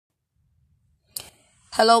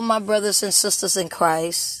Hello, my brothers and sisters in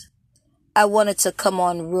Christ. I wanted to come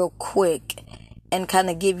on real quick and kind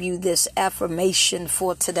of give you this affirmation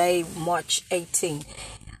for today, March 18th,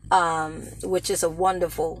 which is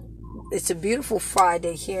it's a beautiful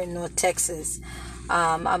Friday here in North Texas.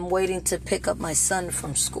 I'm waiting to pick up my son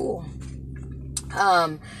from school.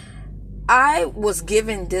 I was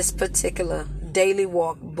given this particular daily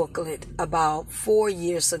walk booklet about 4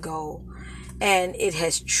 years ago, and it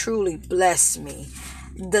has truly blessed me.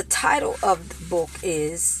 The title of the book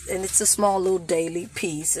is, and it's a small little daily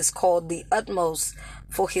piece, it's called The Utmost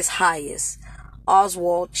for His Highest,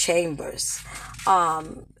 Oswald Chambers.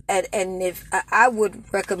 And if I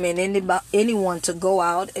would recommend anyone to go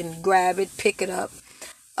out and grab it, pick it up,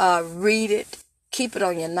 read it, keep it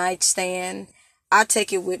on your nightstand. I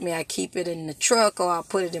take it with me. I keep it in the truck, or I'll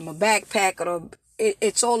put it in my backpack, or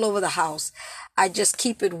it's all over the house. I just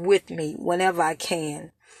keep it with me whenever I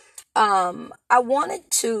can. I wanted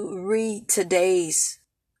to read today's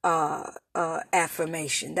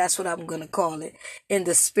affirmation. That's what I'm going to call it, in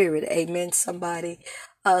the spirit. Amen, somebody.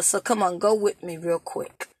 So come on, go with me real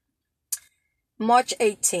quick. March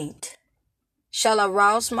 18th. Shall I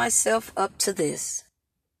rouse myself up to this?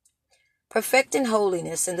 Perfecting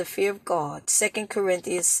holiness in the fear of God. 2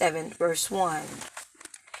 Corinthians 7, verse 1.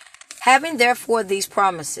 Having therefore these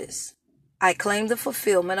promises, I claim the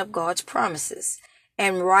fulfillment of God's promises,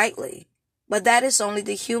 and rightly, but that is only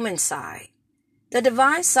the human side. The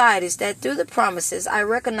divine side is that through the promises, I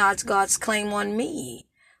recognize God's claim on me.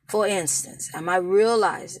 For instance, am I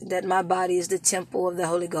realizing that my body is the temple of the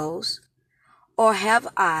Holy Ghost? Or have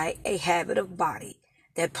I a habit of body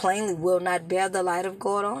that plainly will not bear the light of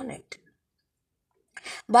God on it?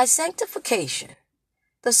 By sanctification,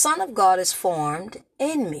 the Son of God is formed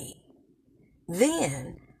in me.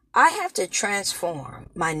 Then I have to transform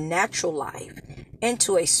my natural life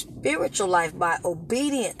into a spiritual life by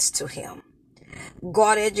obedience to Him.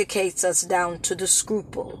 God educates us down to the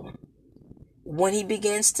scruple. When He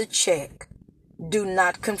begins to check, do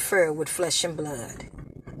not confer with flesh and blood.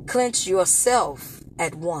 Cleanse yourself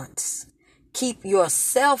at once. Keep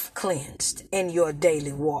yourself cleansed in your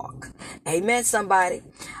daily walk. Amen, somebody.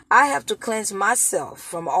 I have to cleanse myself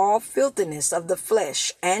from all filthiness of the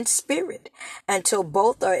flesh and spirit until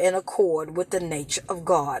both are in accord with the nature of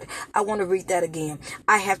God. I want to read that again.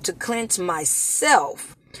 I have to cleanse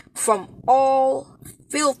myself from all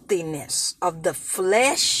filthiness of the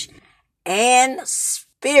flesh and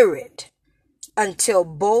spirit until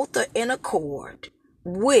both are in accord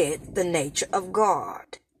with the nature of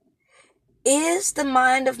God. Is the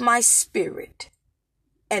mind of my spirit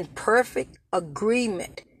in perfect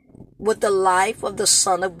agreement with the life of the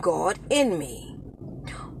Son of God in me?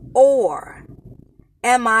 Or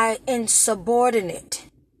am I insubordinate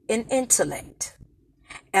in intellect?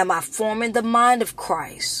 Am I forming the mind of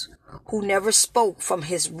Christ, who never spoke from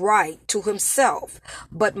his right to himself,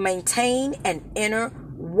 but maintained an inner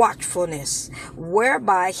watchfulness,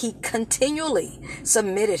 whereby he continually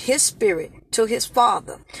submitted his spirit to his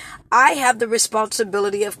Father? I have the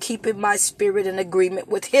responsibility of keeping my spirit in agreement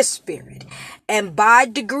with his spirit. And by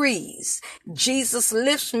degrees, Jesus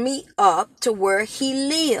lifts me up to where he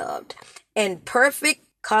lived in perfect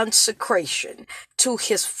consecration to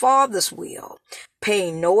his Father's will,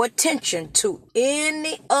 paying no attention to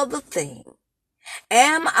any other thing.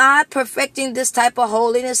 Am I perfecting this type of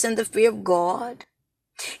holiness in the fear of God?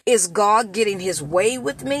 Is God getting his way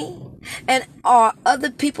with me? And are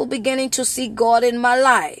other people beginning to see God in my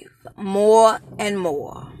life more and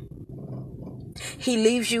more? He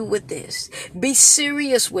leaves you with this. Be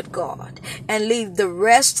serious with God and leave the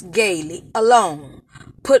rest gaily alone.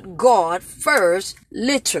 Put God first,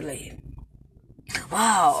 literally.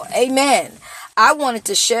 Wow, amen. I wanted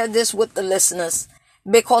to share this with the listeners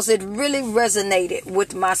because it really resonated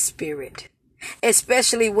with my spirit.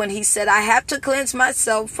 Especially when he said, I have to cleanse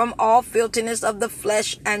myself from all filthiness of the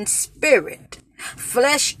flesh and spirit.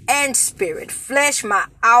 Flesh and spirit. Flesh, my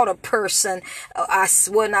outer person.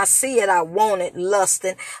 When I see it, I want it,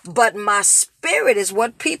 lusting. But my spirit is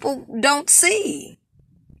what people don't see.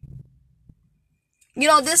 You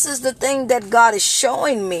know, this is the thing that God is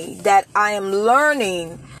showing me, that I am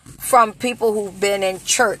learning from people who've been in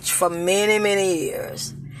church for many, many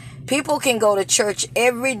years. People can go to church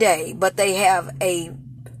every day, but they have a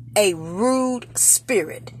rude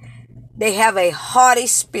spirit. They have a haughty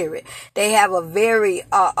spirit. They have a very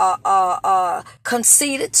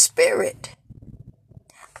conceited spirit.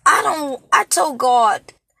 I told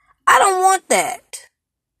God, I don't want that.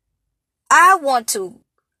 I want to,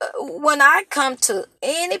 when I come to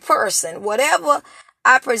any person, whatever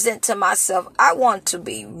I present to myself, I want to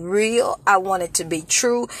be real, I want it to be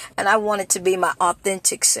true, and I want it to be my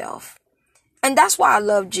authentic self. And that's why I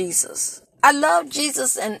love Jesus. I love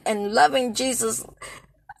Jesus, and loving Jesus,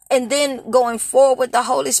 and then going forward with the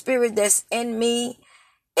Holy Spirit that's in me.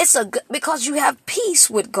 Because you have peace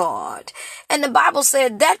with God. And the Bible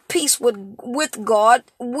said that peace with God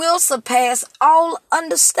will surpass all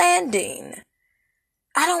understanding.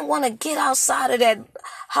 I don't want to get outside of that.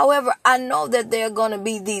 However, I know that there are going to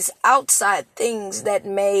be these outside things that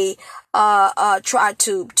may try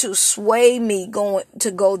to sway me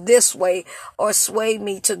to go this way, or sway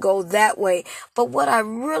me to go that way. But what I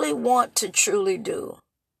really want to truly do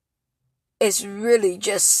is really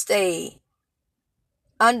just stay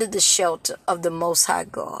under the shelter of the Most High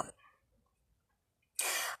God.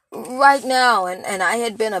 Right now, and I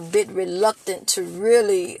had been a bit reluctant to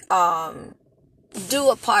really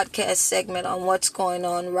do a podcast segment on what's going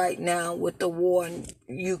on right now with the war in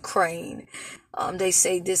Ukraine. They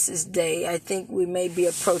say this is I think we may be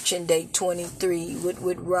approaching day 23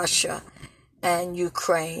 with Russia and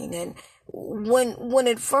Ukraine. And when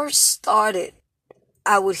it first started,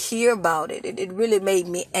 I would hear about it. It really made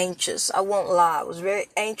me anxious. I won't lie. I was very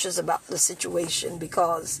anxious about the situation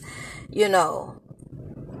because,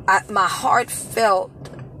 my heart felt,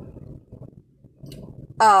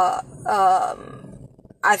 I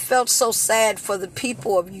felt so sad for the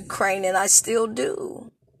people of Ukraine, and I still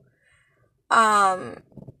do. I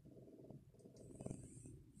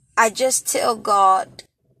just tell God,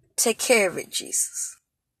 take care of it, Jesus.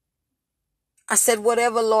 I said,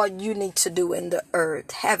 whatever, Lord, you need to do in the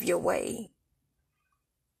earth, have your way.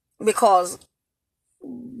 Because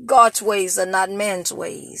God's ways are not man's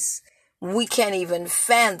ways. We can't even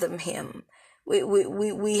fathom him.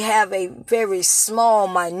 We have a very small,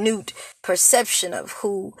 minute perception of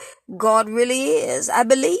who God really is. I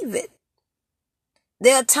believe it.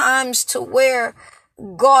 There are times to where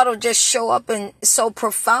God will just show up so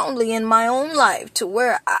profoundly in my own life to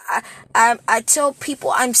where I tell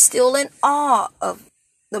people I'm still in awe of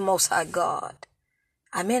the Most High God.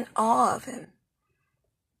 I'm in awe of him.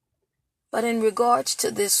 But in regards to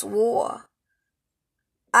this war,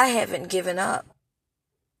 I haven't given up.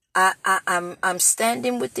 I'm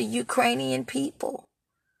standing with the Ukrainian people.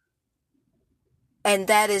 And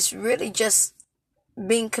that is really just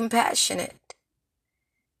being compassionate.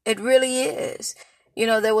 It really is.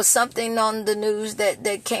 There was something on the news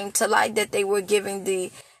that came to light that they were giving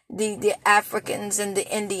the Africans and the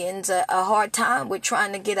Indians a hard time with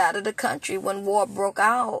trying to get out of the country when war broke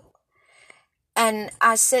out. And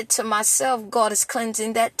I said to myself, God is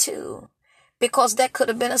cleansing that too. Because that could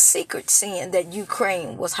have been a secret sin that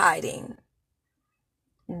Ukraine was hiding.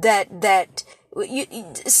 You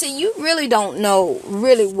really don't know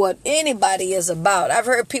really what anybody is about. I've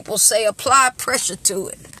heard people say apply pressure to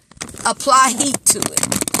it. Apply heat to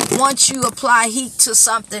it. Once you apply heat to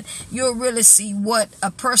something, you'll really see what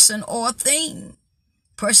a person or a thing,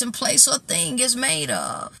 place or thing is made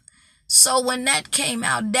of. So when that came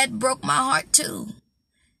out, that broke my heart too.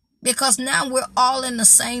 Because now we're all in the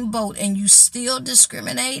same boat and you still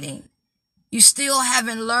discriminating. You still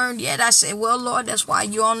haven't learned yet. I say, well, Lord, that's why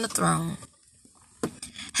you're on the throne.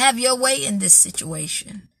 Have your way in this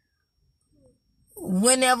situation.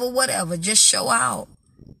 Whenever, whatever, just show out.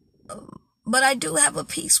 But I do have a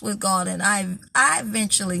peace with God, and I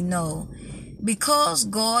eventually know, because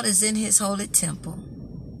God is in his holy temple,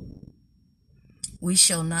 we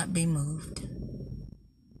shall not be moved.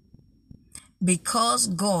 Because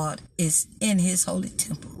God is in his holy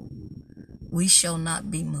temple, we shall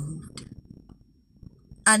not be moved.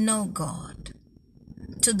 I know God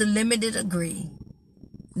to the limited degree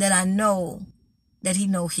that I know that he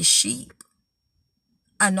knows his sheep.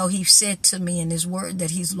 I know he said to me in his word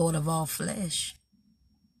that he's Lord of all flesh.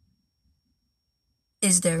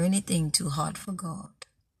 Is there anything too hard for God?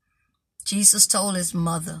 Jesus told his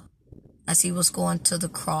mother as he was going to the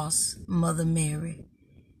cross, Mother Mary,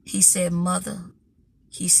 he said, Mother,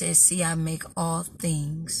 he said, see, I make all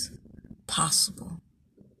things possible.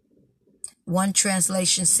 One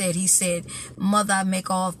translation said, he said, Mother, I make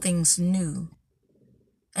all things new.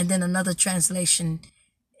 And then another translation,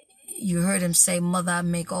 you heard him say, Mother, I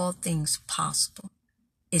make all things possible.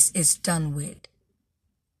 It's done with.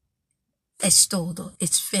 Es todo.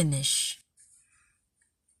 It's finished.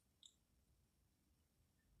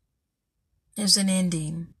 There's an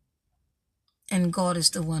ending. And God is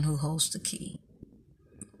the one who holds the key.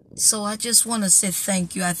 So I just want to say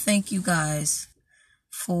thank you. I thank you guys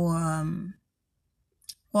for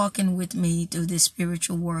walking with me through this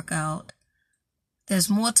spiritual workout. There's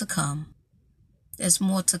more to come. There's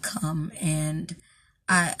more to come. And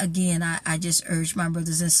I just urge my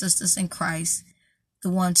brothers and sisters in Christ, the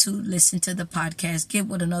ones who listen to the podcast, get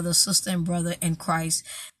with another sister and brother in Christ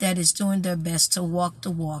that is doing their best to walk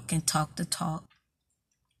the walk and talk the talk.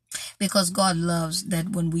 Because God loves that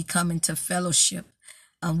when we come into fellowship,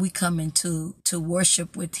 we come into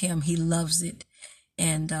worship with Him. He loves it.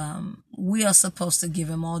 And we are supposed to give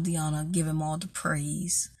Him all the honor, give Him all the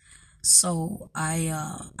praise. So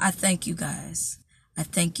I thank you guys. I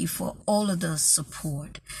thank you for all of the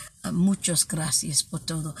support. Muchas gracias por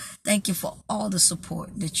todo. Thank you for all the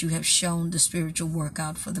support that you have shown the spiritual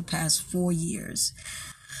workout for the past 4 years.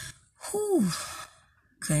 Whew.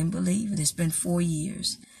 Couldn't believe it. It's been 4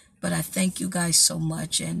 years. But I thank you guys so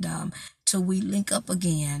much. And till we link up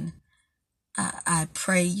again, I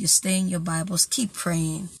pray you stay in your Bibles. Keep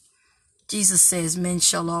praying. Jesus says men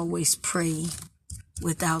shall always pray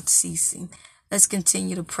without ceasing. Let's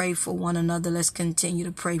continue to pray for one another. Let's continue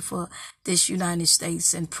to pray for this United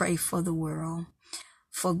States and pray for the world.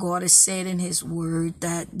 For God has said in His word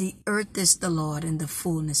that the earth is the Lord and the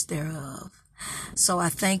fullness thereof. So I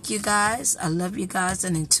thank you guys. I love you guys.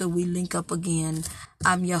 And until we link up again,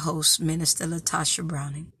 I'm your host, Minister Latasha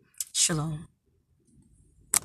Browning. Shalom.